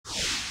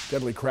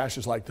Deadly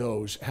crashes like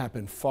those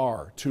happen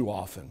far too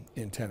often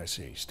in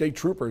Tennessee. State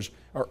troopers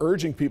are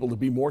urging people to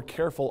be more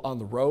careful on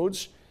the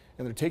roads,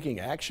 and they're taking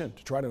action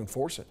to try to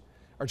enforce it.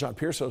 Our John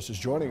Piersos is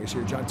joining us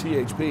here. John,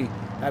 THP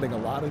adding a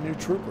lot of new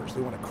troopers.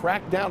 They want to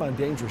crack down on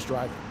dangerous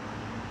driving.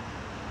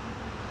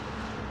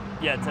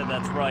 Yeah, Ted,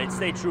 that's right.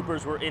 State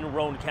troopers were in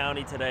Roane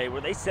County today,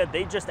 where they said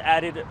they just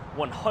added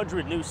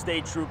 100 new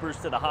state troopers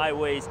to the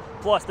highways.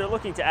 Plus, they're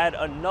looking to add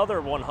another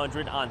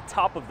 100 on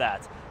top of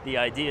that. The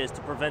idea is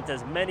to prevent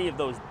as many of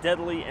those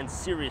deadly and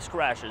serious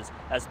crashes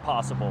as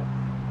possible.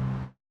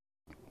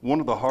 One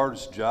of the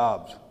hardest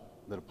jobs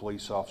that a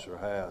police officer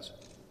has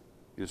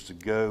is to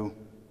go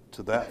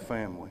to that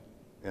family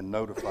and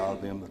notify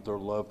them that their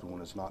loved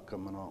one is not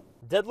coming home.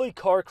 Deadly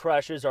car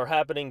crashes are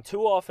happening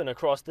too often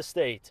across the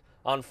state.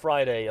 On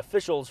Friday,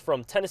 officials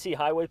from Tennessee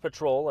Highway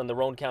Patrol and the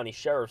Roane County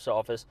Sheriff's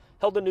Office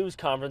held a news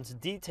conference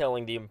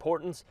detailing the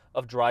importance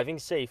of driving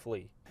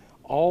safely.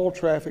 All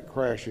traffic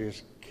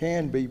crashes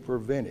can be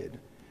prevented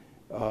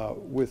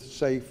with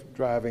safe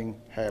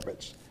driving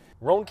habits.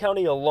 Roane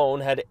County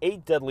alone had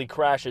 8 deadly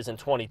crashes in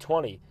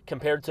 2020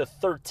 compared to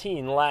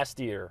 13 last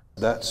year.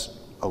 That's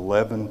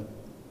 11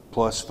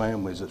 plus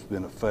families that's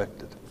been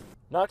affected.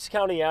 Knox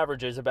County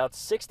averages about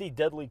 60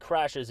 deadly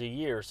crashes a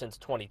year since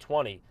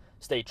 2020.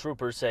 State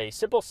troopers say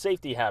simple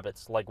safety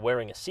habits like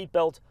wearing a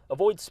seatbelt,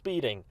 avoid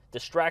speeding,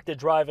 distracted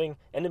driving,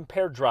 and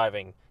impaired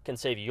driving can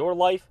save your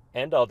life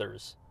and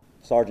others.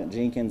 Sergeant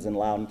Jenkins in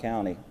Loudoun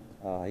County,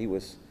 he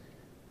was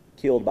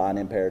killed by an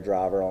impaired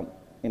driver on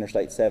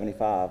Interstate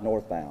 75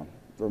 northbound,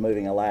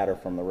 removing a ladder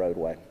from the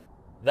roadway.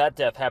 That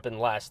death happened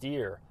last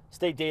year.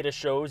 State data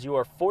shows you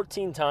are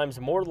 14 times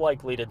more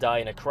likely to die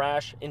in a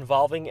crash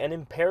involving an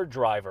impaired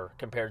driver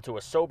compared to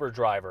a sober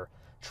driver.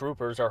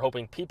 Troopers are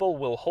hoping people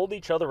will hold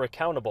each other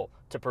accountable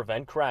to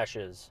prevent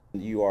crashes.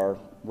 You are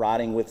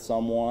riding with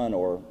someone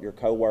or your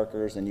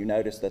coworkers and you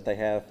notice that they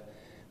have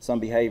some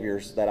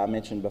behaviors that I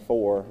mentioned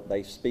before.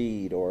 They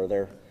speed or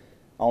they're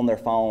on their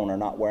phone or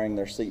not wearing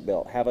their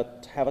seatbelt.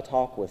 Have a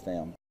talk with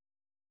them.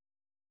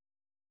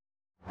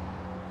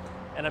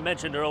 And I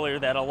mentioned earlier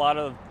that a lot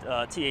of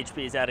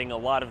THP is adding a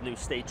lot of new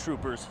state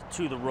troopers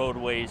to the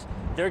roadways.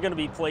 They're going to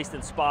be placed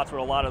in spots where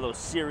a lot of those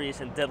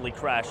serious and deadly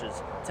crashes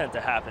tend to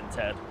happen,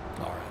 Ted.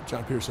 All right,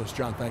 John Piersos.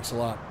 John, thanks a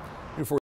lot.